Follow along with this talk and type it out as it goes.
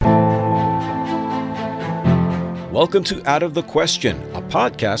Welcome to Out of the Question, a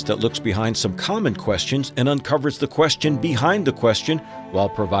podcast that looks behind some common questions and uncovers the question behind the question while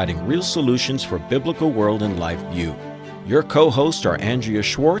providing real solutions for biblical world and life view. Your co-hosts are Andrea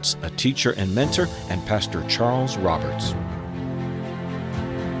Schwartz, a teacher and mentor, and Pastor Charles Roberts.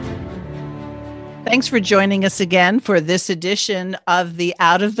 Thanks for joining us again for this edition of the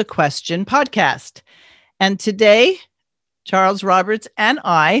Out of the Question podcast. And today, Charles Roberts and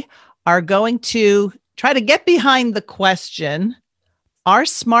I are going to try to get behind the question, are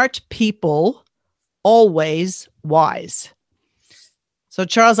smart people always wise? So,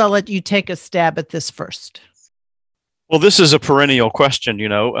 Charles, I'll let you take a stab at this first. Well, this is a perennial question.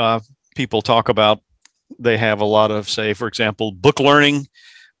 People talk about they have a lot of, say, for example, book learning,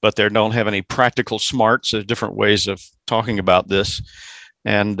 but they don't have any practical smarts. There's different ways of talking about this.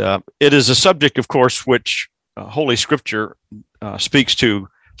 And it is a subject, of course, which Holy Scripture speaks to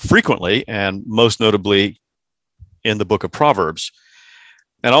frequently, and most notably in the book of Proverbs.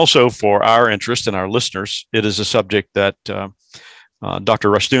 And also for our interest and our listeners, it is a subject that Dr.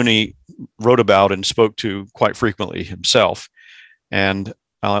 Rushdoony wrote about and spoke to quite frequently himself. And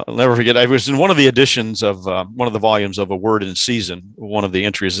I'll never forget, I was in one of the editions of one of the volumes of A Word in Season, one of the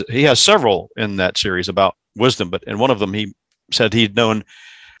entries. He has several in that series about wisdom, but in one of them he said he'd known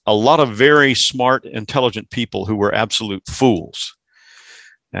a lot of very smart, intelligent people who were absolute fools.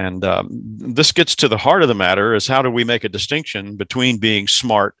 And this gets to the heart of the matter, is how do we make a distinction between being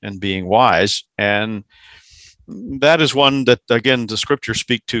smart and being wise? And that is one that, again, the scriptures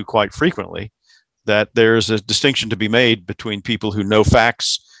speak to quite frequently, that there's a distinction to be made between people who know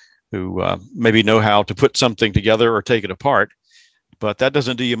facts, who maybe know how to put something together or take it apart. But that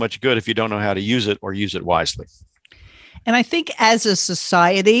doesn't do you much good if you don't know how to use it or use it wisely. And I think as a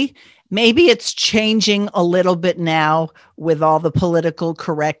society, maybe it's changing a little bit now with all the political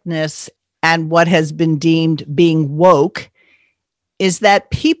correctness and what has been deemed being woke, is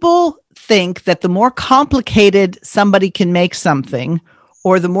that people think that the more complicated somebody can make something,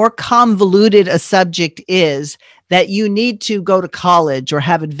 or the more convoluted a subject is, that you need to go to college or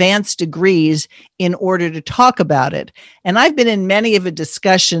have advanced degrees in order to talk about it. And I've been in many of a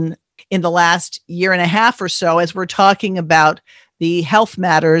discussion in the last year and a half or so as we're talking about the health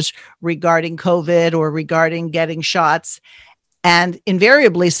matters regarding COVID or regarding getting shots. And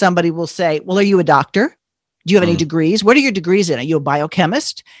invariably somebody will say, well, are you a doctor? Do you have any degrees? What are your degrees in? Are you a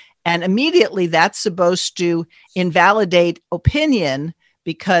biochemist? And immediately that's supposed to invalidate opinion,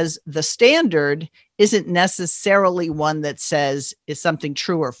 because the standard isn't necessarily one that says, is something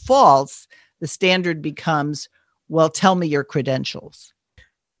true or false? The standard becomes, well, tell me your credentials.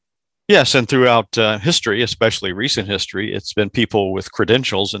 Yes, and throughout history, especially recent history, it's been people with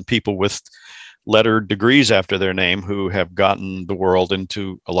credentials and people with lettered degrees after their name who have gotten the world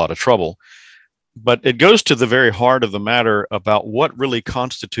into a lot of trouble. But it goes to the very heart of the matter about what really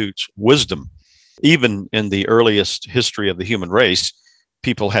constitutes wisdom. Even in the earliest history of the human race,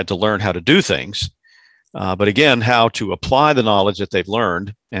 people had to learn how to do things. But again, how to apply the knowledge that they've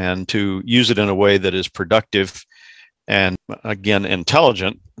learned and to use it in a way that is productive and, again,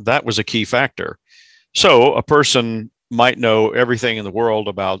 intelligent, that was a key factor. So a person might know everything in the world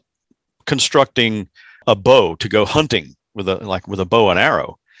about constructing a bow to go hunting with a bow and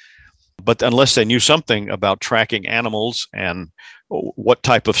arrow. But unless they knew something about tracking animals and what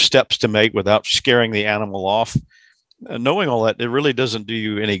type of steps to make without scaring the animal off, knowing all that, it really doesn't do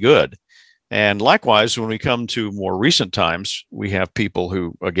you any good. And likewise, when we come to more recent times, we have people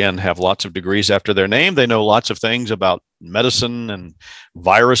who, again, have lots of degrees after their name. They know lots of things about medicine and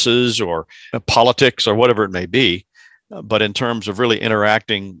viruses or politics or whatever it may be. But in terms of really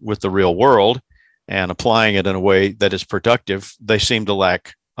interacting with the real world and applying it in a way that is productive, they seem to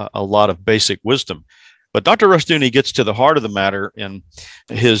lack a lot of basic wisdom. But Dr. Rushdoony gets to the heart of the matter in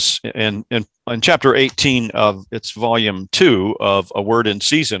chapter 18 of its volume 2 of A Word in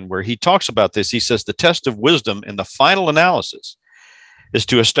Season, where he talks about this. He says, the test of wisdom in the final analysis is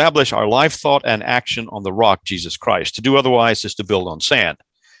to establish our life, thought, and action on the rock, Jesus Christ. To do otherwise is to build on sand.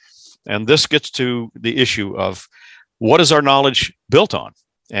 And this gets to the issue of what is our knowledge built on,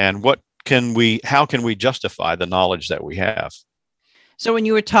 and how can we justify the knowledge that we have? So when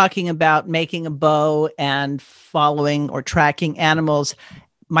you were talking about making a bow and following or tracking animals,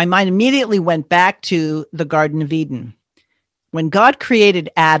 my mind immediately went back to the Garden of Eden. When God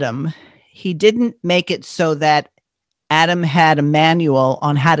created Adam, he didn't make it so that Adam had a manual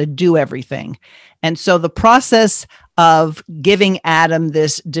on how to do everything. And so the process of giving Adam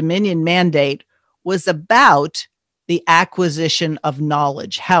this dominion mandate was about the acquisition of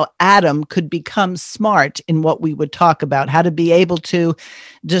knowledge, how Adam could become smart in what we would talk about, how to be able to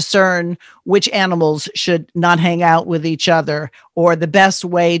discern which animals should not hang out with each other, or the best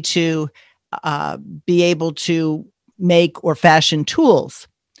way to be able to make or fashion tools.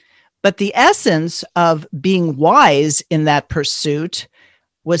 But the essence of being wise in that pursuit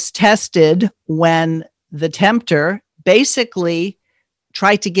was tested when the tempter basically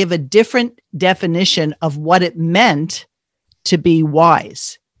tried to give a different definition of what it meant to be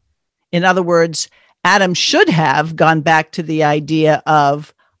wise. In other words, Adam should have gone back to the idea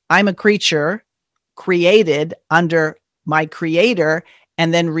of, I'm a creature created under my creator,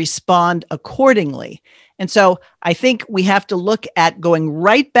 and then respond accordingly. And so I think we have to look at going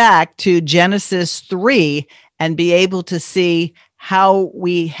right back to Genesis 3 and be able to see how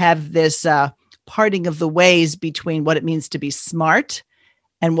we have this parting of the ways between what it means to be smart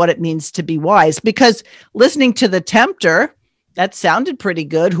and what it means to be wise. Because listening to the tempter, that sounded pretty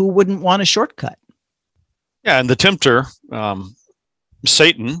good. Who wouldn't want a shortcut? Yeah, and the tempter,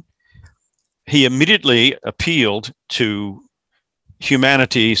 Satan, he immediately appealed to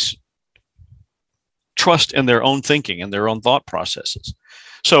humanity's trust in their own thinking and their own thought processes.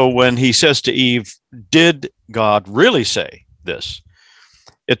 So when he says to Eve, did God really say this?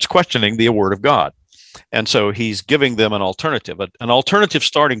 It's questioning the word of God. And so he's giving them an alternative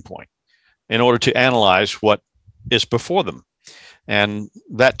starting point in order to analyze what is before them. And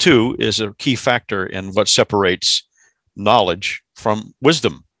that too is a key factor in what separates knowledge from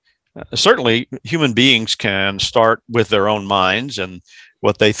wisdom. Certainly, human beings can start with their own minds and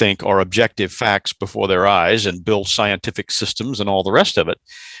what they think are objective facts before their eyes and build scientific systems and all the rest of it.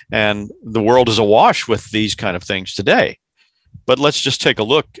 And the world is awash with these kind of things today. But let's just take a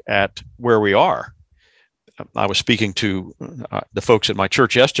look at where we are. I was speaking to the folks at my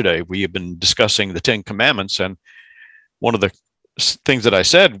church yesterday. We have been discussing the Ten Commandments, and one of the things that I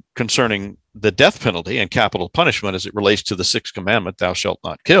said concerning the death penalty and capital punishment as it relates to the sixth commandment, thou shalt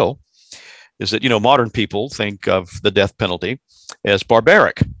not kill, is that, modern people think of the death penalty as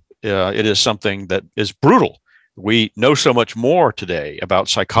barbaric. It is something that is brutal. We know so much more today about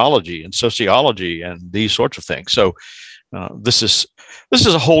psychology and sociology and these sorts of things. So this is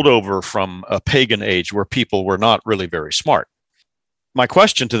a holdover from a pagan age where people were not really very smart. My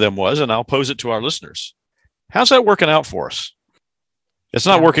question to them was, and I'll pose it to our listeners, how's that working out for us? It's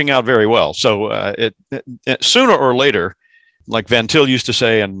not working out very well. So it sooner or later, like Van Til used to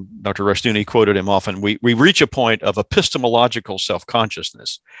say, and Dr. Rushdoony quoted him often, we reach a point of epistemological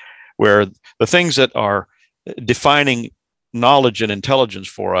self-consciousness, where the things that are defining knowledge and intelligence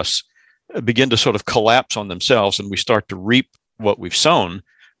for us begin to sort of collapse on themselves, and we start to reap what we've sown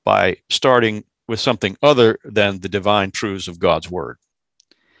by starting with something other than the divine truths of God's word.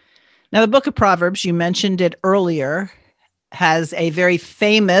 Now, the book of Proverbs, you mentioned it earlier, has a very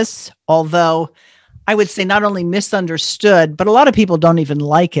famous, although I would say not only misunderstood, but a lot of people don't even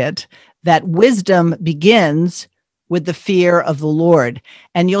like it, that wisdom begins with the fear of the Lord.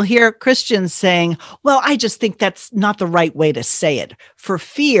 And you'll hear Christians saying, well, I just think that's not the right way to say it. For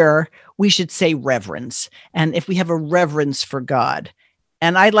fear, we should say reverence. And if we have a reverence for God.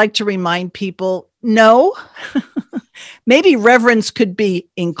 And I'd like to remind people, no, maybe reverence could be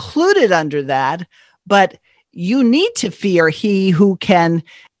included under that, but you need to fear he who can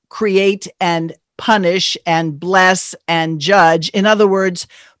create and punish and bless and judge. In other words,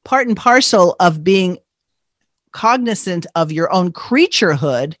 part and parcel of being cognizant of your own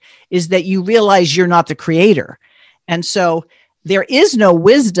creaturehood is that you realize you're not the creator. And so there is no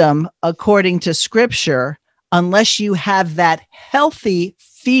wisdom, according to scripture, unless you have that healthy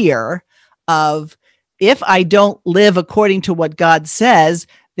fear of, if I don't live according to what God says,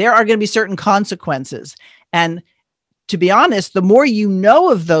 there are going to be certain consequences. And to be honest, the more you know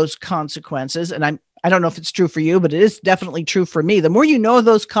of those consequences, and I don't know if it's true for you, but it is definitely true for me. The more you know of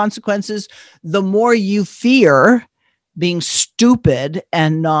those consequences, the more you fear being stupid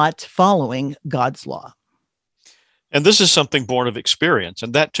and not following God's law. And this is something born of experience.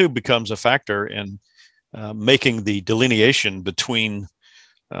 And that too becomes a factor in making the delineation between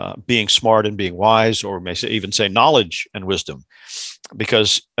being smart and being wise, or may even say knowledge and wisdom.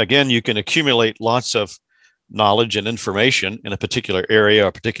 Because again, you can accumulate lots of knowledge and information in a particular area or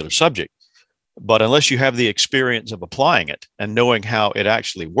a particular subject. But unless you have the experience of applying it and knowing how it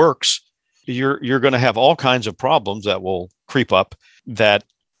actually works, you're going to have all kinds of problems that will creep up that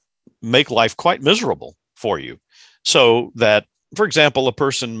make life quite miserable for you. So that, for example, a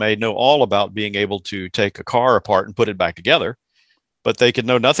person may know all about being able to take a car apart and put it back together, but they could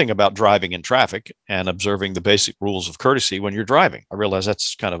know nothing about driving in traffic and observing the basic rules of courtesy when you're driving. I realize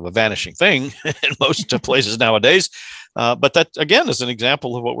that's kind of a vanishing thing in most places nowadays, but that, again, is an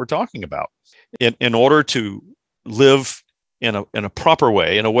example of what we're talking about. In order to live in a proper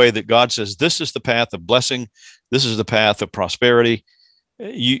way, in a way that God says, this is the path of blessing, this is the path of prosperity,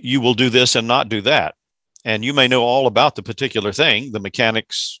 you will do this and not do that. And you may know all about the particular thing, the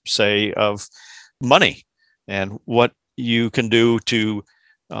mechanics, say, of money and what you can do to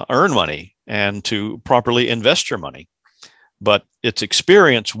earn money and to properly invest your money. But it's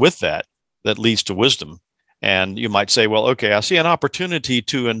experience with that leads to wisdom. And you might say, well, okay, I see an opportunity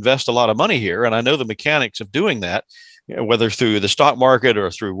to invest a lot of money here, and I know the mechanics of doing that, whether through the stock market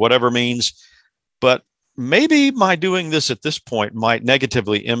or through whatever means. But maybe my doing this at this point might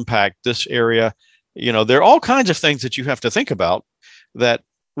negatively impact this area. There are all kinds of things that you have to think about that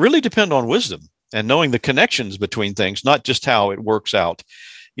really depend on wisdom and knowing the connections between things, not just how it works out,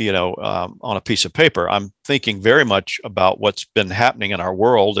 on a piece of paper. I'm thinking very much about what's been happening in our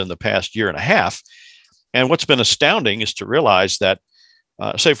world in the past year and a half. And what's been astounding is to realize that,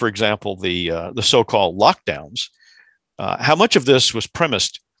 say, for example, the so-called lockdowns, how much of this was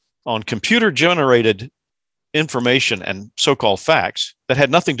premised on computer-generated information and so-called facts that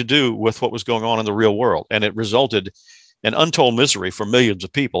had nothing to do with what was going on in the real world. And it resulted in untold misery for millions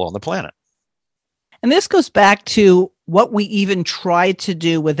of people on the planet. And this goes back to what we even try to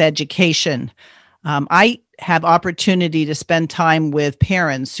do with education. I have opportunity to spend time with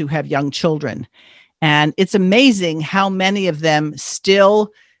parents who have young children. And it's amazing how many of them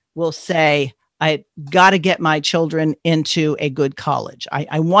still will say, I got to get my children into a good college.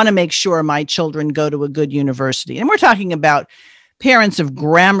 I want to make sure my children go to a good university. And we're talking about parents of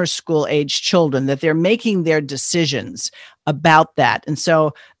grammar school age children, that they're making their decisions about that. And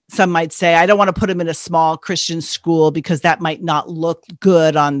so some might say, I don't want to put them in a small Christian school because that might not look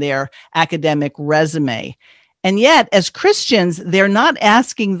good on their academic resume. And yet, as Christians, they're not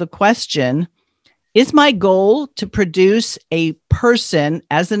asking the question, is my goal to produce a person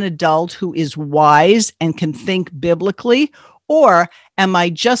as an adult who is wise and can think biblically? Or am I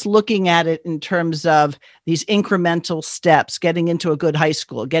just looking at it in terms of these incremental steps, getting into a good high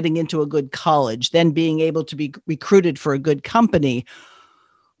school, getting into a good college, then being able to be recruited for a good company,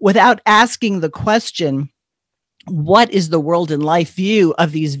 without asking the question, what is the world and life view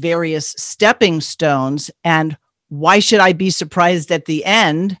of these various stepping stones? And why should I be surprised at the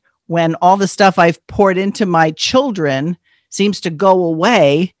end when all the stuff I've poured into my children seems to go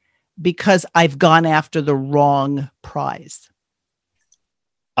away because I've gone after the wrong prize?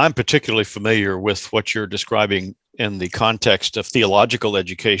 I'm particularly familiar with what you're describing in the context of theological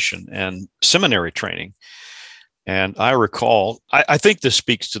education and seminary training. And I recall, I think this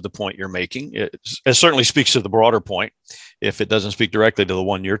speaks to the point you're making. It certainly speaks to the broader point, if it doesn't speak directly to the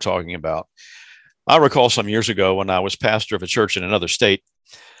one you're talking about. I recall some years ago when I was pastor of a church in another state,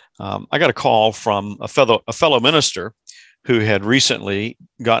 I got a call from a fellow minister who had recently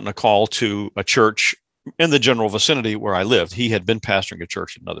gotten a call to a church in the general vicinity where I lived. He had been pastoring a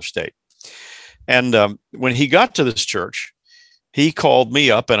church in another state. And when he got to this church, he called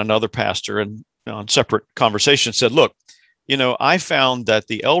me up and another pastor, and on separate conversations said, look, I found that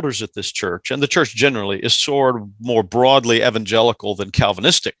the elders at this church, and the church generally, is sort of more broadly evangelical than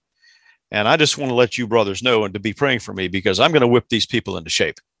Calvinistic. And I just want to let you brothers know and to be praying for me, because I'm going to whip these people into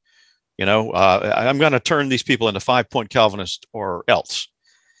shape. I'm going to turn these people into 5-point Calvinist or else.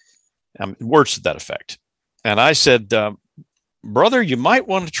 Words to that effect. And I said, brother, you might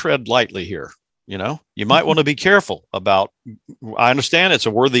want to tread lightly here. You might want to be careful about, I understand it's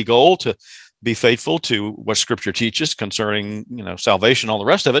a worthy goal to be faithful to what Scripture teaches concerning, salvation, all the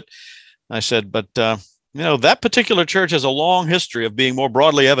rest of it. I said, but, that particular church has a long history of being more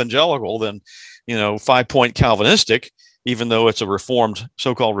broadly evangelical than, 5-point Calvinistic, even though it's a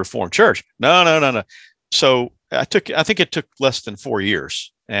so-called reformed church. No. So I think it took less than 4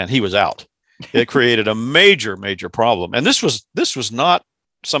 years, and he was out. It created a major, major problem. And this was not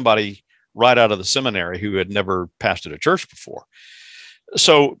somebody right out of the seminary who had never pastored a church before.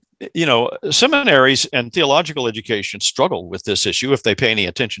 So, seminaries and theological education struggle with this issue if they pay any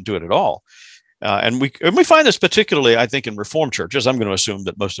attention to it at all. And we find this particularly, I think, in Reformed churches. I'm going to assume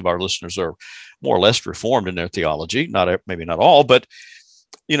that most of our listeners are more or less Reformed in their theology, maybe not all, but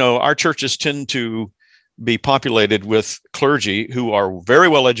our churches tend to be populated with clergy who are very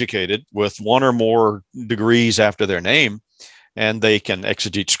well educated with one or more degrees after their name, and they can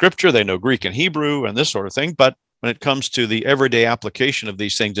exegete Scripture, they know Greek and Hebrew and this sort of thing. But when it comes to the everyday application of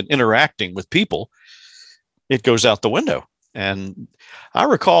these things and interacting with people, it goes out the window. And I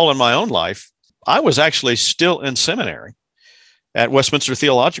recall in my own life, I was actually still in seminary. at Westminster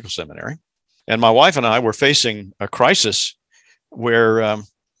Theological Seminary. And my wife and I were facing a crisis where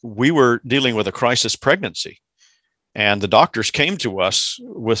we were dealing with a crisis pregnancy. And the doctors came to us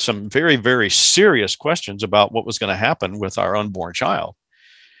with some very, very serious questions about what was going to happen with our unborn child.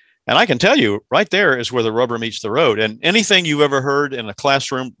 And I can tell you, right there is where the rubber meets the road. And anything you've ever heard in a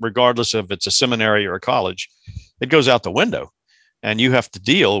classroom, regardless if it's a seminary or a college, it goes out the window. And you have to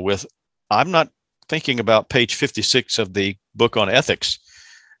deal with, I'm not thinking about page 56 of the book on ethics.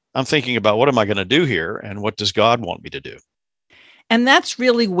 I'm thinking about, what am I going to do here? And what does God want me to do? And that's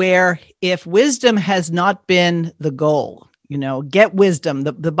really where, if wisdom has not been the goal, get wisdom.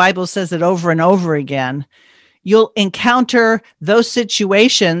 The Bible says it over and over again. You'll encounter those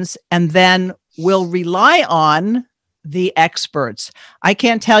situations and then will rely on the experts. I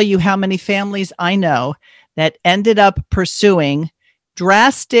can't tell you how many families I know that ended up pursuing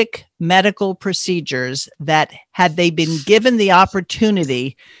drastic medical procedures that, had they been given the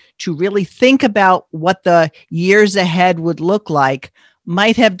opportunity to really think about what the years ahead would look like,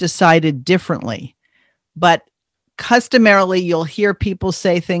 might have decided differently. But customarily, you'll hear people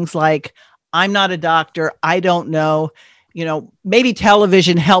say things like, I'm not a doctor, I don't know. Maybe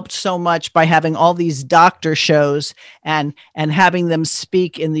television helped so much by having all these doctor shows and having them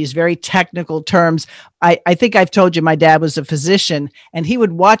speak in these very technical terms. I think I've told you my dad was a physician, and he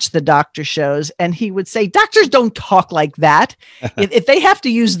would watch the doctor shows and he would say, doctors don't talk like that. if they have to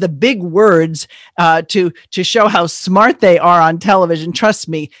use the big words to show how smart they are on television, trust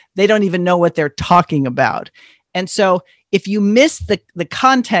me, they don't even know what they're talking about. And so if you miss the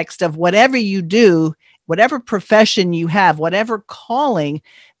context of whatever you do, whatever profession you have, whatever calling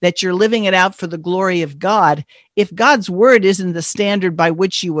that you're living it out for the glory of God, if God's word isn't the standard by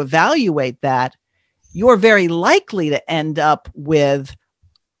which you evaluate that, you're very likely to end up with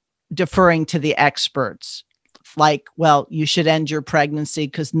deferring to the experts. Like, well, you should end your pregnancy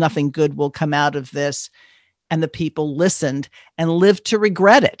because nothing good will come out of this. And the people listened and lived to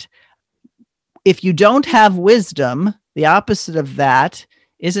regret it. If you don't have wisdom, the opposite of that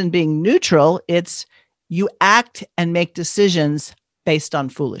isn't being neutral. It's you act and make decisions based on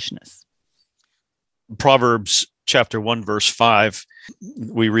foolishness. Proverbs chapter 1, verse 5,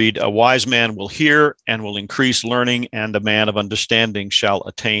 we read, a wise man will hear and will increase learning, and a man of understanding shall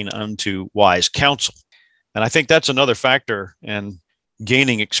attain unto wise counsel. And I think that's another factor in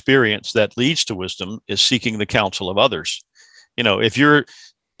gaining experience that leads to wisdom, is seeking the counsel of others. If you're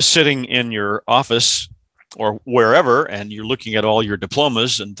sitting in your office or wherever, and you're looking at all your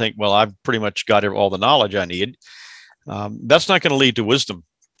diplomas and think, well, I've pretty much got all the knowledge I need, that's not going to lead to wisdom.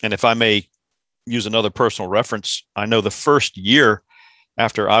 And if I may use another personal reference, I know the first year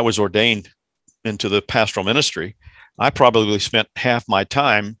after I was ordained into the pastoral ministry, I probably spent half my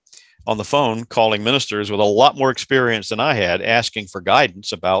time on the phone calling ministers with a lot more experience than I had, asking for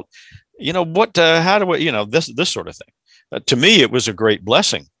guidance about, how do we, this sort of thing. To me, it was a great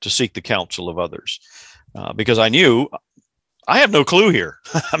blessing to seek the counsel of others. Because I knew I have no clue here.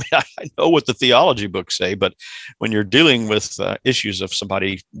 I know what the theology books say, but when you're dealing with issues of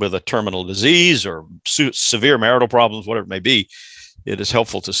somebody with a terminal disease or severe marital problems, whatever it may be, it is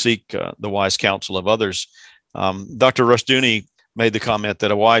helpful to seek the wise counsel of others. Dr. Rushdoony made the comment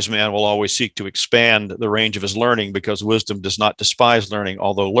that a wise man will always seek to expand the range of his learning, because wisdom does not despise learning,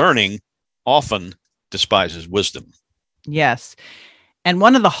 although learning often despises wisdom. Yes. And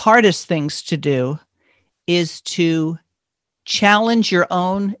one of the hardest things to do is to challenge your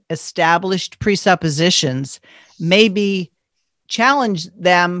own established presuppositions, maybe challenge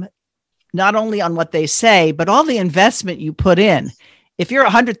them not only on what they say, but all the investment you put in. If you're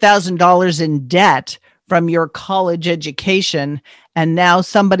 $100,000 in debt from your college education, and now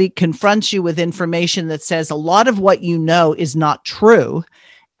somebody confronts you with information that says a lot of what you know is not true,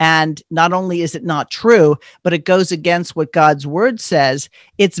 and not only is it not true, but it goes against what God's word says,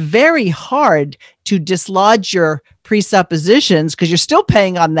 it's very hard to dislodge your presuppositions, because you're still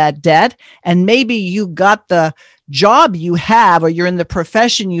paying on that debt. And maybe you got the job you have, or you're in the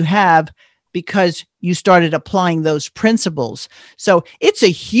profession you have, because you started applying those principles. So it's a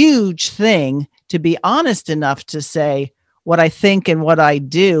huge thing to be honest enough to say, what I think and what I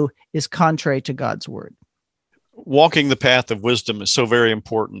do is contrary to God's word. Walking the path of wisdom is so very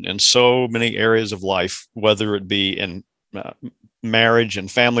important in so many areas of life, whether it be in marriage and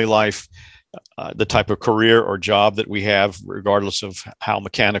family life, the type of career or job that we have, regardless of how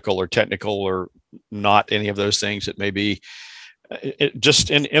mechanical or technical or not any of those things it may be, just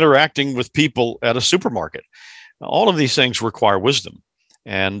in interacting with people at a supermarket. All of these things require wisdom,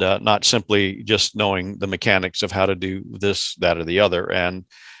 and not simply just knowing the mechanics of how to do this, that, or the other. And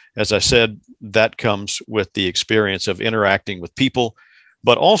As I said, that comes with the experience of interacting with people,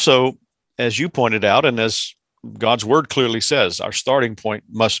 but also, as you pointed out, and as God's word clearly says, our starting point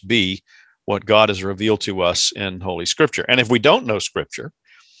must be what God has revealed to us in Holy Scripture. And if we don't know Scripture,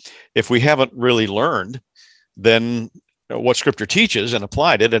 if we haven't really learned, then what Scripture teaches and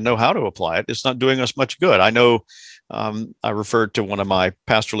applied it and know how to apply it, it's not doing us much good. I know I referred to one of my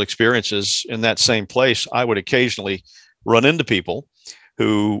pastoral experiences in that same place. I would occasionally run into people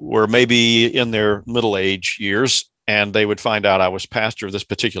who were maybe in their middle age years, and they would find out I was pastor of this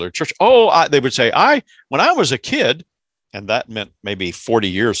particular church. They would say, when I was a kid, and that meant maybe 40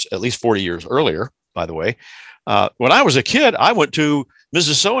 years, at least 40 years earlier, by the way. When I was a kid, I went to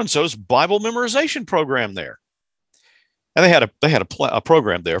Mrs. So-and-so's Bible memorization program there. And they had a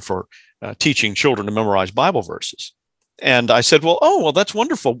program there for teaching children to memorize Bible verses. And I said, well, that's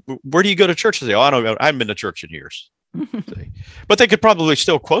wonderful. Where do you go to church? They say, I haven't been to church in years. But they could probably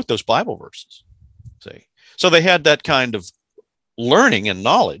still quote those Bible verses. See? So they had that kind of learning and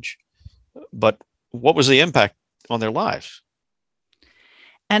knowledge, but what was the impact on their lives?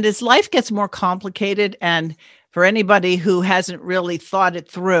 And as life gets more complicated, and for anybody who hasn't really thought it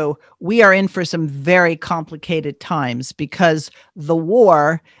through, we are in for some very complicated times, because the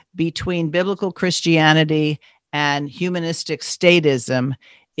war between biblical Christianity and humanistic statism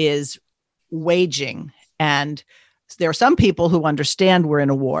is waging. And there are some people who understand we're in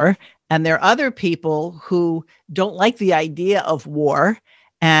a war, and there are other people who don't like the idea of war.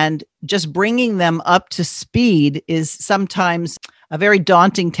 And just bringing them up to speed is sometimes a very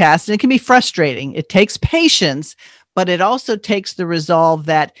daunting task, and it can be frustrating. It takes patience, but it also takes the resolve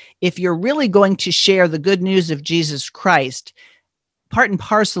that if you're really going to share the good news of Jesus Christ, part and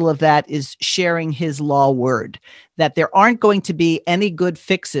parcel of that is sharing his law word, that there aren't going to be any good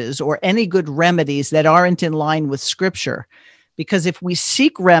fixes or any good remedies that aren't in line with Scripture. Because if we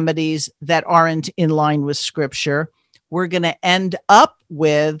seek remedies that aren't in line with Scripture, we're going to end up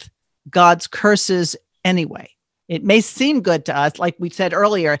with God's curses anyway. It may seem good to us, like we said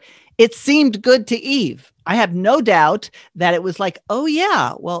earlier, it seemed good to Eve. I have no doubt that it was like, oh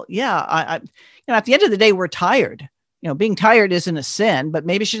yeah, well, yeah, at the end of the day, we're tired. Being tired isn't a sin, but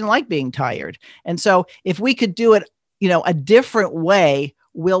maybe she didn't like being tired. And so if we could do it, a different way,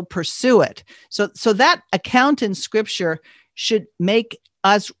 we'll pursue it. So that account in Scripture should make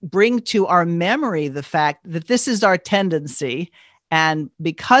us bring to our memory the fact that this is our tendency. And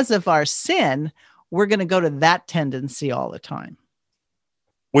because of our sin, we're going to go to that tendency all the time.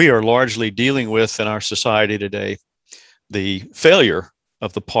 We are largely dealing with, in our society today, the failure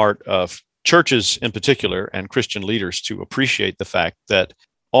of the part of churches in particular and Christian leaders to appreciate the fact that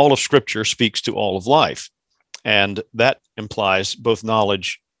all of Scripture speaks to all of life. And that implies both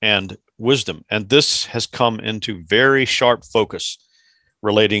knowledge and wisdom. And this has come into very sharp focus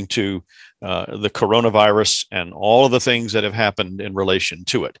relating to the coronavirus and all of the things that have happened in relation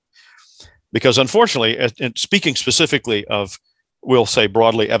to it. Because unfortunately, and speaking specifically of, we'll say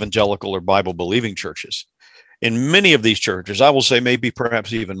broadly evangelical or Bible-believing churches, in many of these churches, I will say maybe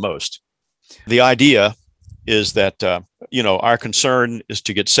perhaps even most, the idea is that, our concern is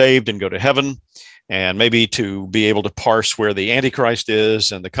to get saved and go to heaven, and maybe to be able to parse where the Antichrist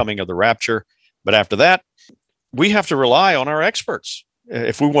is and the coming of the rapture. But after that, we have to rely on our experts.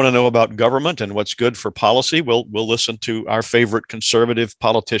 If we want to know about government and what's good for policy, we'll listen to our favorite conservative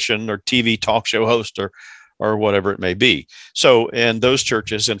politician or TV talk show host or whatever it may be. So in those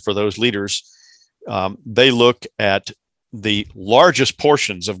churches and for those leaders, they look at the largest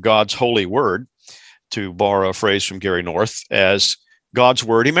portions of God's holy word, to borrow a phrase from Gary North, as God's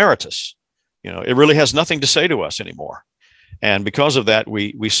word emeritus. It really has nothing to say to us anymore. And because of that,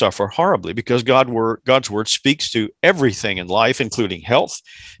 we suffer horribly, because God's word speaks to everything in life, including health,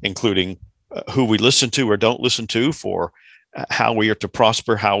 including who we listen to or don't listen to, for how we are to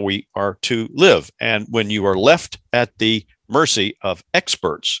prosper, how we are to live. And when you are left at the mercy of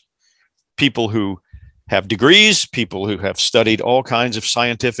experts, people who have degrees, people who have studied all kinds of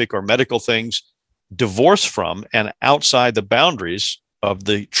scientific or medical things, divorced from and outside the boundaries of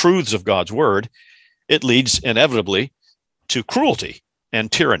the truths of God's word, it leads inevitably to cruelty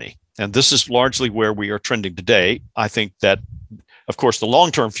and tyranny. And this is largely where we are trending today. I think that, of course, the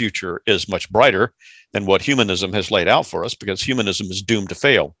long-term future is much brighter than what humanism has laid out for us, because humanism is doomed to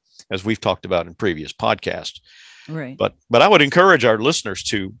fail, as we've talked about in previous podcasts. Right. But I would encourage our listeners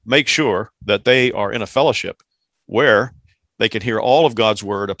to make sure that they are in a fellowship where they can hear all of God's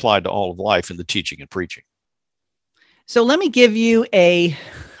word applied to all of life in the teaching and preaching. So let me give you a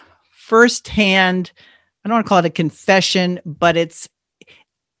firsthand, I don't want to call it a confession, but it's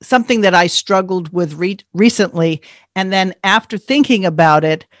something that I struggled with recently. And then after thinking about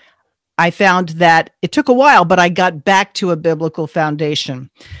it, I found that it took a while, but I got back to a biblical foundation.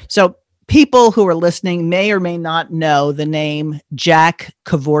 So people who are listening may or may not know the name Jack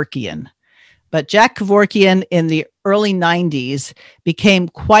Kevorkian. But Jack Kevorkian in the early 90s became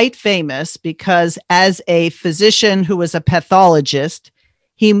quite famous because as a physician who was a pathologist,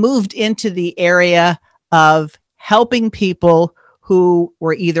 he moved into the area of helping people who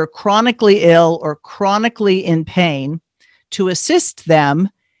were either chronically ill or chronically in pain to assist them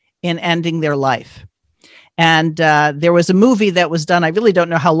in ending their life. And there was a movie that was done. I really don't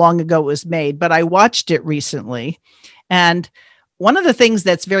know how long ago it was made, but I watched it recently. And one of the things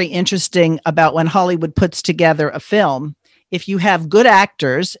that's very interesting about when Hollywood puts together a film, if you have good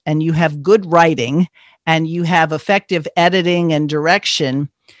actors and you have good writing and you have effective editing and direction,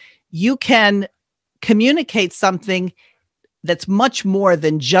 you can communicate something that's much more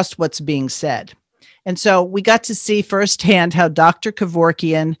than just what's being said. And so we got to see firsthand how Dr.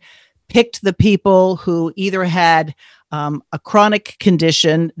 Kevorkian picked the people who either had a chronic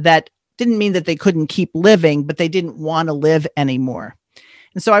condition that didn't mean that they couldn't keep living, but they didn't want to live anymore.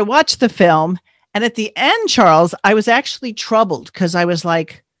 And so I watched the film, and at the end, Charles, I was actually troubled because I was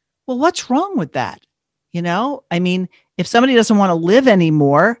like, well, what's wrong with that? You know, I mean, if somebody doesn't want to live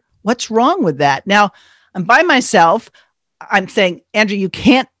anymore, what's wrong with that? Now, I'm by myself. I'm saying, Andrew, you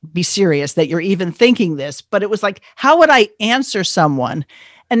can't be serious that you're even thinking this, but it was like, how would I answer someone?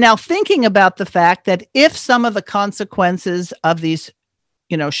 And now thinking about the fact that if some of the consequences of these,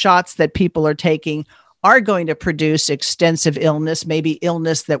 shots that people are taking are going to produce extensive illness, maybe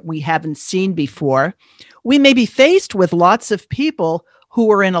illness that we haven't seen before, we may be faced with lots of people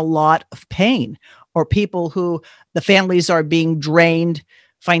who are in a lot of pain, or people who the families are being drained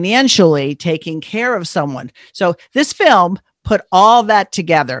financially taking care of someone. So this film put all that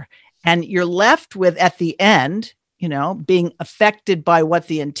together, and you're left with, at the end, being affected by what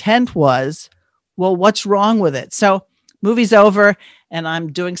the intent was. Well, what's wrong with it? So movie's over and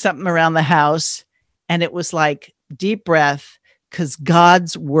I'm doing something around the house, and it was like, deep breath, because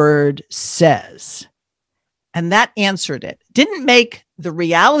God's word says. And that answered it. Didn't make the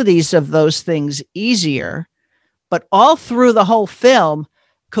realities of those things easier, but all through the whole film,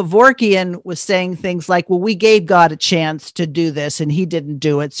 Kevorkian was saying things like, well, we gave God a chance to do this and he didn't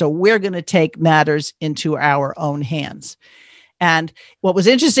do it, so we're going to take matters into our own hands. And what was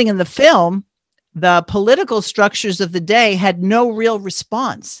interesting in the film, the political structures of the day had no real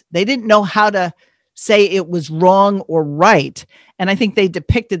response. They didn't know how to say it was wrong or right. And I think they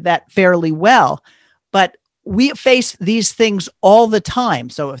depicted that fairly well. But we face these things all the time.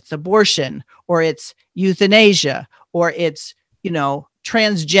 So it's abortion, or it's euthanasia, or it's,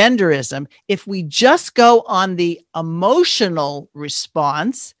 transgenderism. If we just go on the emotional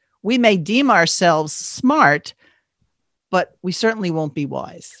response, we may deem ourselves smart, but we certainly won't be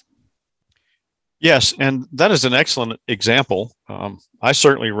wise. Yes, and that is an excellent example. I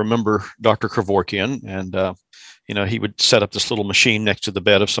certainly remember Dr. Kevorkian, and he would set up this little machine next to the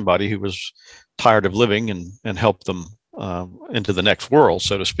bed of somebody who was tired of living and help them into the next world,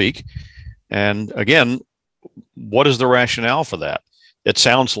 so to speak. And again, what is the rationale for that? It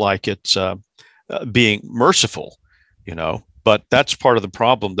sounds like it's being merciful, but that's part of the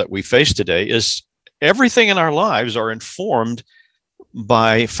problem that we face today. Is everything in our lives are informed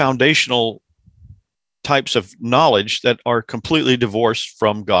by foundational types of knowledge that are completely divorced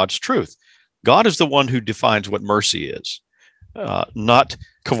from God's truth. God is the one who defines what mercy is, not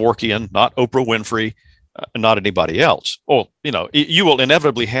Kevorkian, not Oprah Winfrey, not anybody else. Oh, you will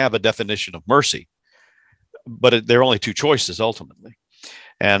inevitably have a definition of mercy, but there are only two choices ultimately.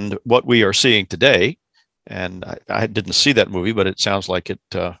 And what we are seeing today, and I didn't see that movie, but it sounds like it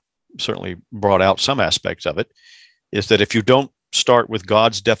certainly brought out some aspects of it, is that if you don't start with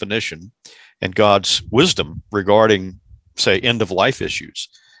God's definition and God's wisdom regarding, say, end of life issues,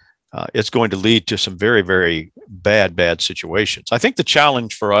 it's going to lead to some very, very bad situations. I think the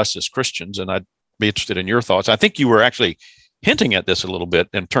challenge for us as Christians, and I'd be interested in your thoughts, I think you were actually hinting at this a little bit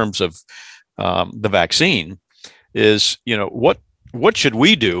in terms of the vaccine, is, what should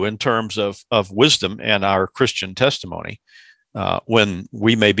we do in terms of wisdom and our Christian testimony when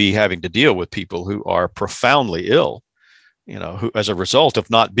we may be having to deal with people who are profoundly ill, who, as a result of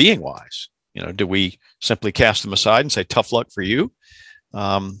not being wise? Do we simply cast them aside and say, tough luck for you?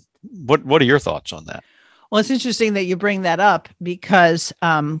 What are your thoughts on that? Well, it's interesting that you bring that up, because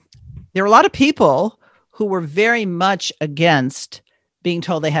there are a lot of people who were very much against being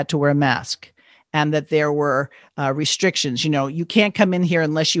told they had to wear a mask, and that there were restrictions. You can't come in here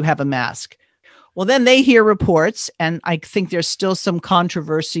unless you have a mask. Well, then they hear reports, and I think there's still some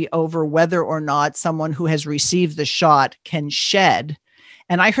controversy over whether or not someone who has received the shot can shed.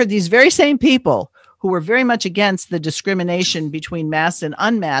 And I heard these very same people who were very much against the discrimination between masked and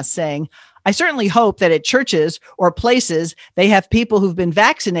unmasked saying, I certainly hope that at churches or places, they have people who've been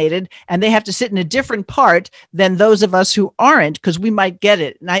vaccinated and they have to sit in a different part than those of us who aren't, because we might get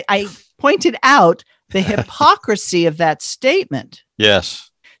it. And I pointed out the hypocrisy of that statement.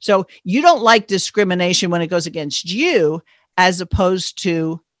 Yes. So you don't like discrimination when it goes against you, as opposed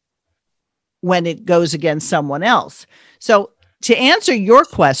to when it goes against someone else. So to answer your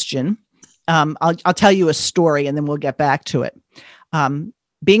question, I'll tell you a story and then we'll get back to it.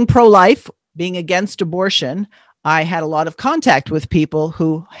 Being pro-life, being against abortion, I had a lot of contact with people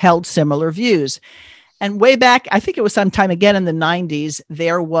who held similar views. And way back, I think it was sometime again in the 90s,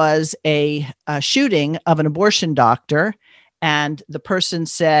 there was a shooting of an abortion doctor. And the person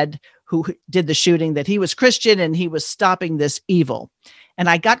said, who did the shooting, that he was Christian and he was stopping this evil. And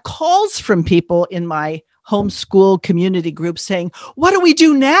I got calls from people in my homeschool community group saying, what do we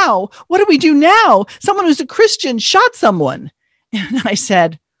do now? What do we do now? Someone who's a Christian shot someone. And I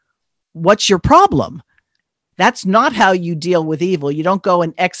said, what's your problem? That's not how you deal with evil. You don't go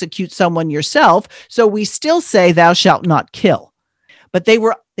and execute someone yourself. So we still say, thou shalt not kill. But they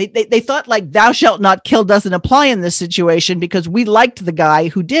thought like thou shalt not kill doesn't apply in this situation because we liked the guy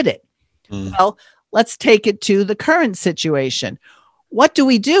who did it. Well, let's take it to the current situation. What do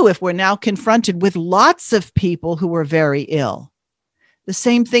we do if we're now confronted with lots of people who are very ill? The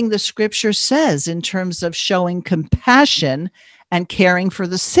same thing the scripture says in terms of showing compassion and caring for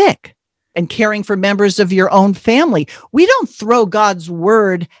the sick and caring for members of your own family. We don't throw God's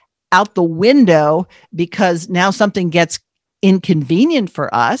word out the window because now something gets inconvenient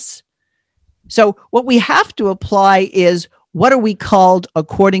for us. So what we have to apply is, what are we called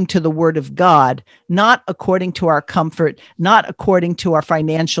according to the word of God, not according to our comfort, not according to our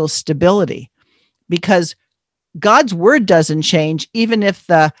financial stability, because God's word doesn't change, even if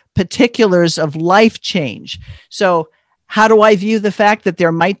the particulars of life change. So how do I view the fact that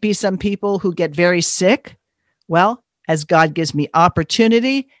there might be some people who get very sick? Well, as God gives me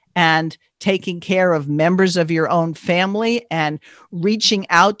opportunity and taking care of members of your own family and reaching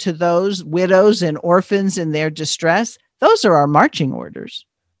out to those widows and orphans in their distress, those are our marching orders.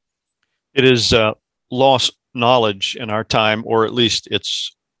 It is lost knowledge in our time, or at least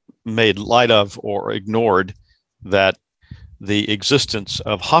it's made light of or ignored, that the existence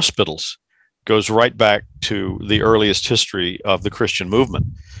of hospitals goes right back to the earliest history of the Christian movement.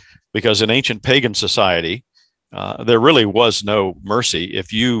 Because in ancient pagan society, there really was no mercy.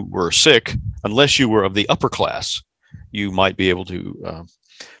 If you were sick, unless you were of the upper class, you might be able to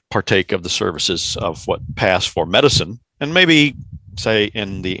partake of the services of what passed for medicine. And maybe, say,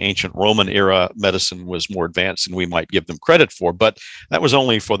 in the ancient Roman era, medicine was more advanced than we might give them credit for, but that was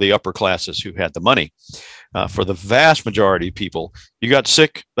only for the upper classes who had the money. For the vast majority of people, you got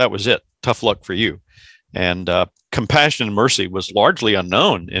sick, that was it. Tough luck for you. And compassion and mercy was largely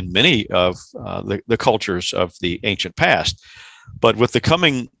unknown in many of the cultures of the ancient past. But with the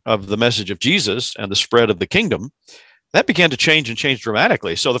coming of the message of Jesus and the spread of the kingdom, that began to change and change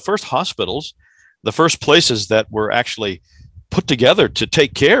dramatically. So the first hospitals, the first places that were actually put together to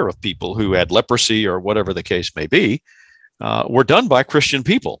take care of people who had leprosy or whatever the case may be, were done by Christian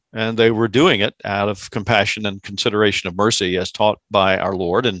people. And they were doing it out of compassion and consideration of mercy as taught by our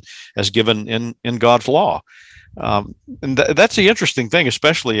Lord and as given in God's law. And that's the interesting thing,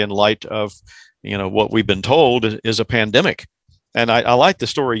 especially in light of, what we've been told is a pandemic. And I like the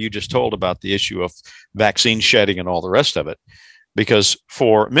story you just told about the issue of vaccine shedding and all the rest of it, because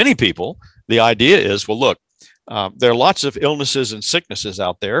for many people, the idea is, well, look, there are lots of illnesses and sicknesses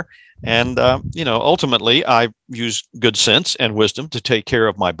out there. And, ultimately, I use good sense and wisdom to take care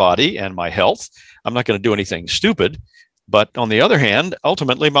of my body and my health. I'm not going to do anything stupid. But on the other hand,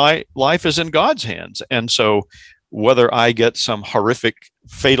 ultimately, my life is in God's hands. And so whether I get some horrific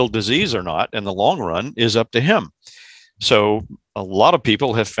fatal disease or not in the long run is up to him. So a lot of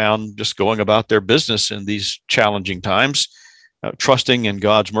people have found just going about their business in these challenging times, trusting in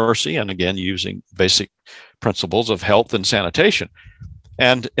God's mercy, and again, using basic principles of health and sanitation.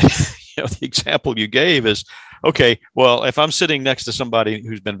 And the example you gave is, okay, well, if I'm sitting next to somebody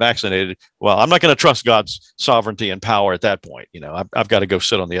who's been vaccinated, well, I'm not going to trust God's sovereignty and power at that point. I've got to go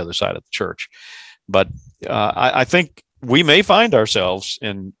sit on the other side of the church. But I think we may find ourselves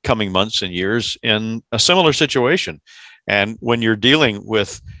in coming months and years in a similar situation. And when you're dealing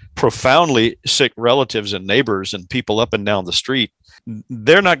with profoundly sick relatives and neighbors and people up and down the street,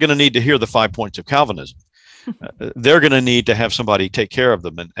 they're not going to need to hear the 5 points of Calvinism. They're going to need to have somebody take care of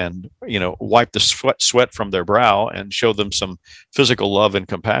them and wipe the sweat from their brow and show them some physical love and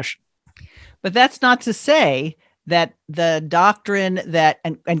compassion. But that's not to say that the doctrine that,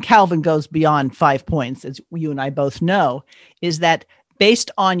 and Calvin goes beyond 5 points, as you and I both know, is that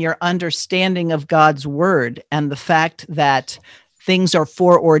based on your understanding of God's word and the fact that things are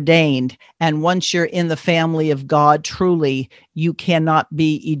foreordained, and once you're in the family of God, truly, you cannot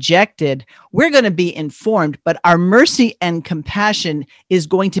be ejected. We're going to be informed, but our mercy and compassion is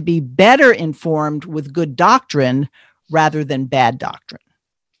going to be better informed with good doctrine rather than bad doctrine.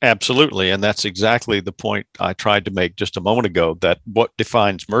 Absolutely. And that's exactly the point I tried to make just a moment ago, that what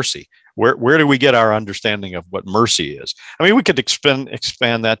defines mercy? Where do we get our understanding of what mercy is? I mean, we could expand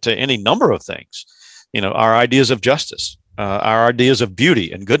that to any number of things. Our ideas of justice, our ideas of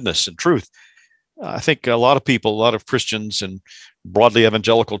beauty and goodness and truth. I think a lot of people, a lot of Christians and broadly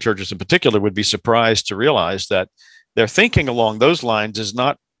evangelical churches in particular would be surprised to realize that their thinking along those lines is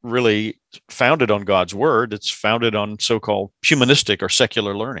not really founded on God's word. It's founded on so-called humanistic or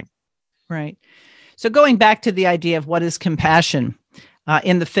secular learning. Right. So going back to the idea of what is compassion,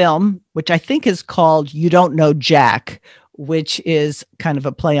 in the film, which I think is called You Don't Know Jack, which is kind of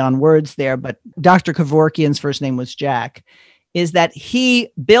a play on words there, but Dr. Kevorkian's first name was Jack, is that he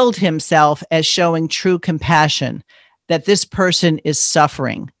billed himself as showing true compassion, that this person is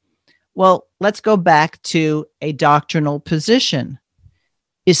suffering. Well, let's go back to a doctrinal position.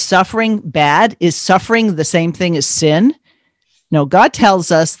 Is suffering bad? Is suffering the same thing as sin? No, God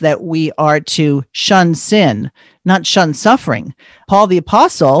tells us that we are to shun sin, not shun suffering. Paul the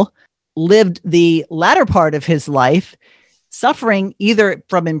Apostle lived the latter part of his life suffering either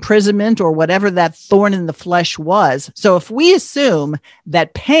from imprisonment or whatever that thorn in the flesh was. So if we assume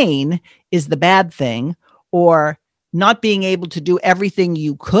that pain is the bad thing, or not being able to do everything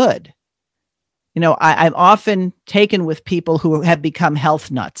you could, I'm often taken with people who have become health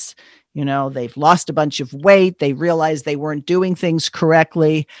nuts. They've lost a bunch of weight. They realize they weren't doing things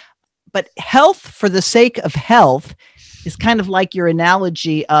correctly. But health for the sake of health is kind of like your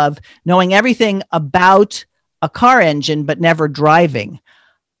analogy of knowing everything about a car engine, but never driving.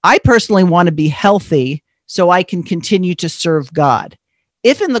 I personally want to be healthy so I can continue to serve God.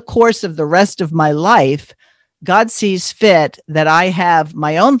 If in the course of the rest of my life, God sees fit that I have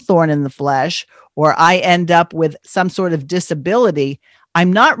my own thorn in the flesh, or I end up with some sort of disability,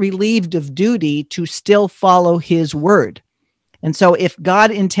 I'm not relieved of duty to still follow his word. And so if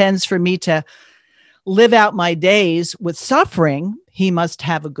God intends for me to live out my days with suffering, he must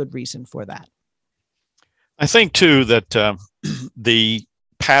have a good reason for that. I think, too, that the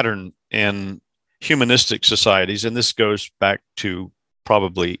pattern in humanistic societies, and this goes back to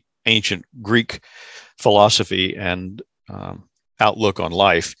probably ancient Greek philosophy and outlook on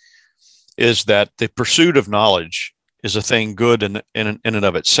life, is that the pursuit of knowledge is a thing good in and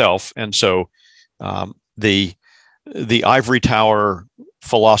of itself. And so the ivory tower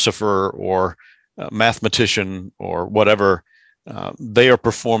philosopher or mathematician or whatever, they are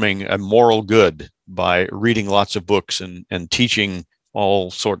performing a moral good by reading lots of books and teaching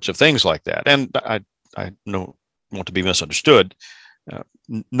all sorts of things like that. And I don't want to be misunderstood.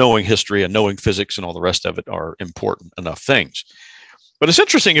 Knowing history and knowing physics and all the rest of it are important enough things. But it's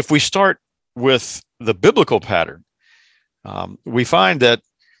interesting, if we start with the biblical pattern, we find that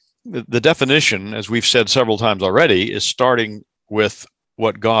the definition, as we've said several times already, is starting with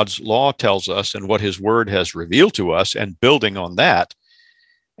what God's law tells us and what his word has revealed to us and building on that.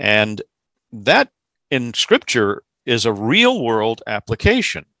 And that in scripture is a real world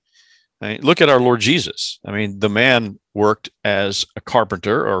application. I mean, look at our Lord Jesus. I mean, the man worked as a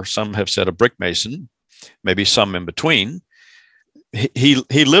carpenter, or some have said a brick mason, maybe some in between. He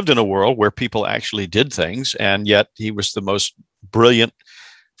lived in a world where people actually did things, and yet he was the most brilliant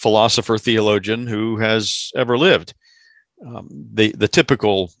philosopher, theologian who has ever lived. The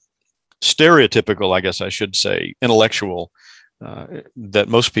typical, stereotypical, I guess I should say, intellectual that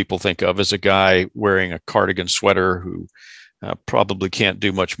most people think of as a guy wearing a cardigan sweater who probably can't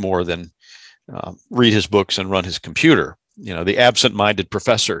do much more than read his books and run his computer. The absent-minded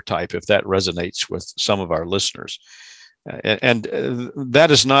professor type, if that resonates with some of our listeners. And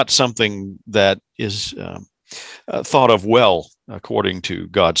that is not something that is thought of well according to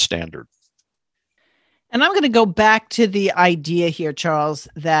God's standard. And I'm going to go back to the idea here, Charles,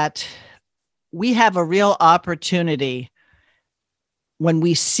 that we have a real opportunity when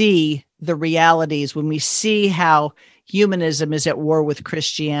we see the realities, when we see how humanism is at war with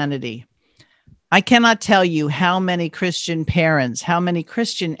Christianity. I cannot tell you how many Christian parents, how many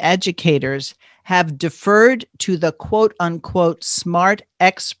Christian educators have deferred to the quote unquote smart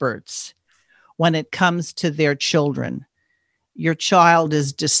experts when it comes to their children. Your child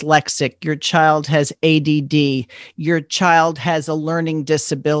is dyslexic. Your child has ADD. Your child has a learning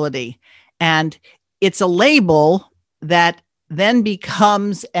disability. And it's a label that then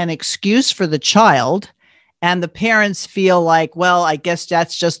becomes an excuse for the child, and the parents feel like, well, I guess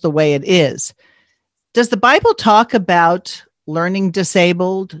that's just the way it is. Does the Bible talk about learning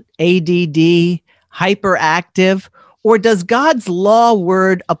disabled, ADD, hyperactive, or does God's law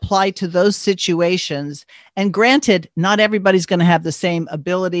word apply to those situations? And granted, not everybody's going to have the same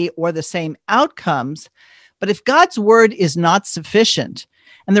ability or the same outcomes, but if God's word is not sufficient,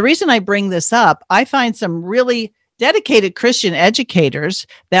 and the reason I bring this up, I find some really dedicated Christian educators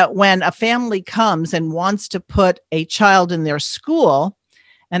that when a family comes and wants to put a child in their school,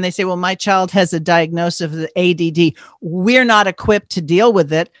 and they say, well, my child has a diagnosis of ADD, we're not equipped to deal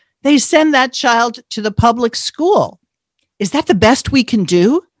with it, they send that child to the public school. Is that the best we can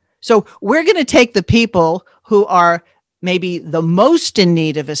do? So we're going to take the people who are maybe the most in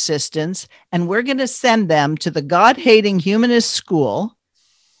need of assistance, and we're going to send them to the God-hating humanist school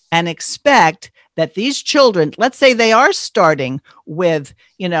and expect that these children, let's say they are starting with,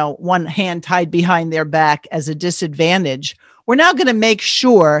 one hand tied behind their back as a disadvantage. We're now going to make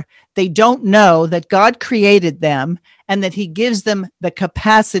sure they don't know that God created them and that he gives them the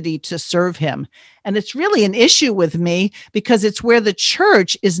capacity to serve him. And it's really an issue with me because it's where the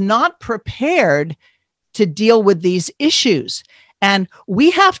church is not prepared to deal with these issues. And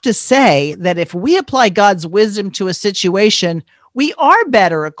we have to say that if we apply God's wisdom to a situation, we are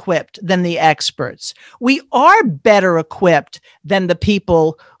better equipped than the experts. We are better equipped than the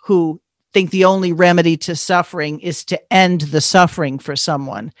people who think the only remedy to suffering is to end the suffering for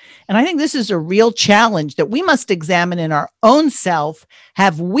someone. And I think this is a real challenge that we must examine in our own self.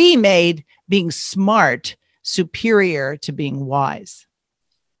 Have we made being smart superior to being wise?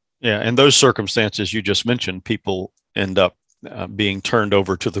 Yeah, in those circumstances you just mentioned, people end up being turned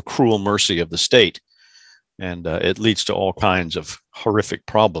over to the cruel mercy of the state. And it leads to all kinds of horrific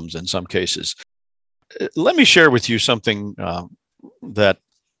problems in some cases. Let me share with you something that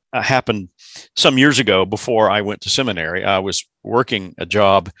happened some years ago before I went to seminary. I was working a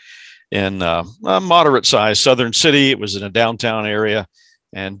job in a moderate-sized southern city. It was in a downtown area.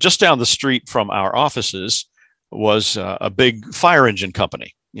 And just down the street from our offices was a big fire engine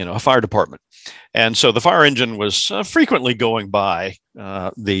company, a fire department. And so the fire engine was frequently going by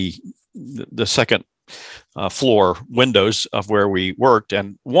the second floor windows of where we worked.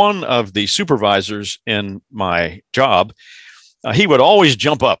 And one of the supervisors in my job, he would always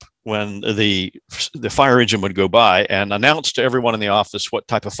jump up when the fire engine would go by and announce to everyone in the office what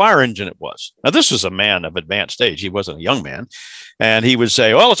type of fire engine it was. Now, this was a man of advanced age. He wasn't a young man. And he would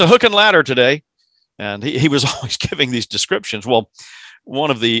say, well, it's a hook and ladder today. And he was always giving these descriptions. Well,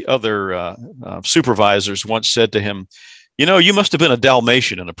 one of the other supervisors once said to him, you must have been a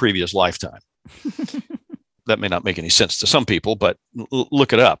Dalmatian in a previous lifetime. That may not make any sense to some people, but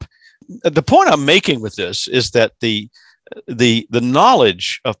look it up. The point I'm making with this is that the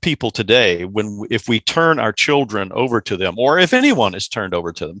knowledge of people today, if we turn our children over to them, or if anyone is turned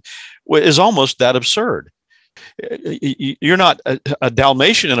over to them, is almost that absurd. You're not a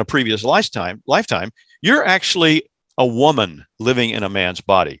Dalmatian in a previous lifetime. You're actually a woman living in a man's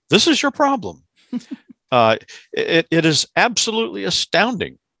body. This is your problem. It is absolutely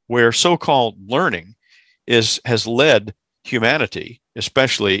astounding where so-called learning has led humanity,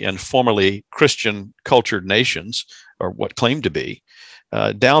 especially in formerly Christian cultured nations, or what claim to be,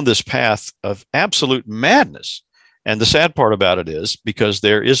 down this path of absolute madness. And the sad part about it is, because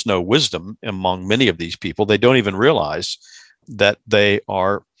there is no wisdom among many of these people, they don't even realize that they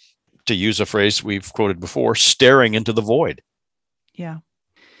are, to use a phrase we've quoted before, staring into the void. Yeah.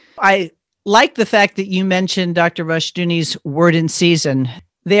 I like the fact that you mentioned Dr. Rushdoony's Word in Season.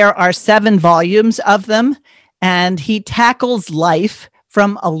 There are 7 volumes of them, and he tackles life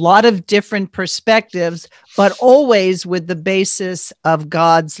from a lot of different perspectives, but always with the basis of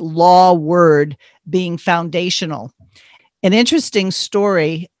God's law word being foundational. An interesting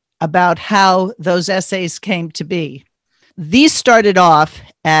story about how those essays came to be. These started off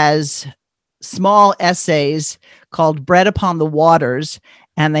as small essays called Bread Upon the Waters,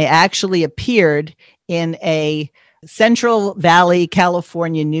 and they actually appeared in a Central Valley,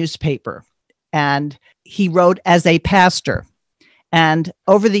 California newspaper. And he wrote as a pastor. And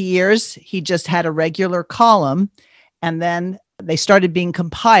over the years, he just had a regular column. And then they started being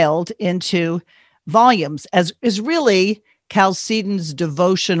compiled into volumes as is really Chalcedon's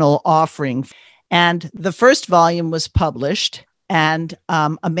devotional offering. And the first volume was published. And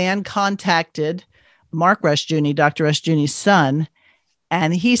a man contacted Mark Rushdoony, Dr. Rushdoony's son.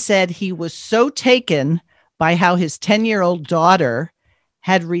 And he said he was so taken by how his 10-year-old daughter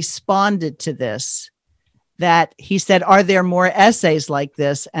had responded to this, that he said, are there more essays like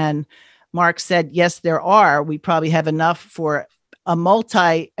this? And Mark said, yes, there are. We probably have enough for a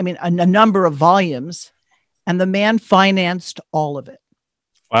number of volumes. And the man financed all of it.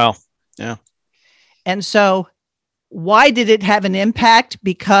 Wow. Yeah. And so why did it have an impact?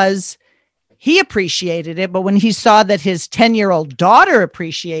 Because he appreciated it. But when he saw that his 10-year-old daughter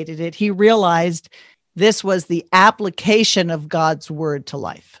appreciated it, he realized this was the application of God's word to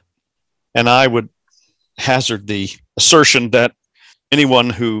life. And I would hazard the assertion that anyone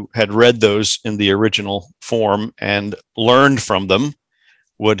who had read those in the original form and learned from them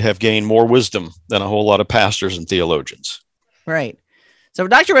would have gained more wisdom than a whole lot of pastors and theologians. Right. So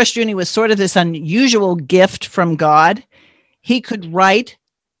Dr. Rushdoony was sort of this unusual gift from God. He could write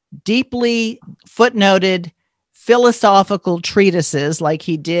deeply footnoted philosophical treatises like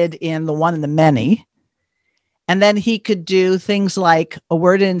he did in The One and the Many. And then he could do things like A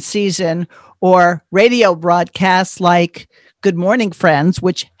Word in Season or radio broadcasts like Good Morning Friends,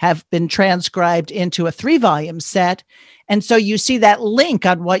 which have been transcribed into a 3-volume set. And so you see that link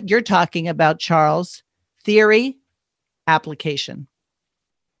on what you're talking about, Charles: theory, application.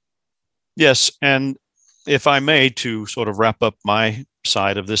 Yes. And if I may, to sort of wrap up my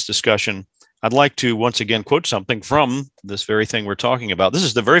side of this discussion, I'd like to once again quote something from this very thing we're talking about. This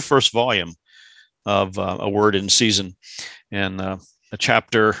is the very first volume of A Word in Season, and a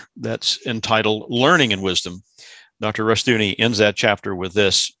chapter that's entitled Learning and Wisdom. Dr. Rushdoony ends that chapter with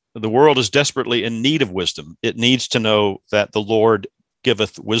this: the world is desperately in need of wisdom. It needs to know that the Lord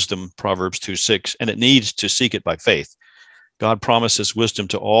giveth wisdom, Proverbs 2:6, and it needs to seek it by faith. God promises wisdom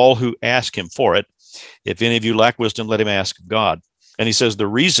to all who ask him for it. If any of you lack wisdom, let him ask of God. And he says the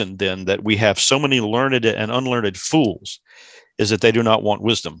reason then that we have so many learned and unlearned fools is that they do not want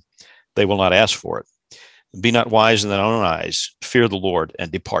wisdom. They will not ask for it. Be not wise in thine own eyes. Fear the Lord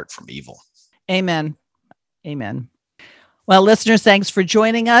and depart from evil. Amen. Amen. Well, listeners, thanks for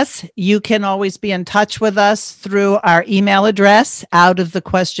joining us. You can always be in touch with us through our email address,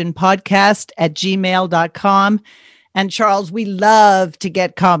 outofthequestionpodcast@gmail.com. And Charles, we love to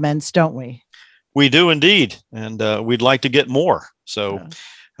get comments, don't we? We do indeed. And we'd like to get more. So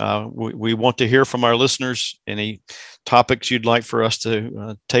we want to hear from our listeners. Any topics you'd like for us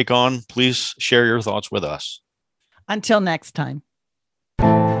to take on, please share your thoughts with us. Until next time.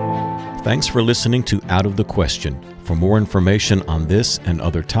 Thanks for listening to Out of the Question. For more information on this and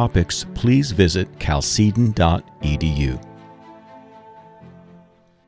other topics, please visit chalcedon.edu.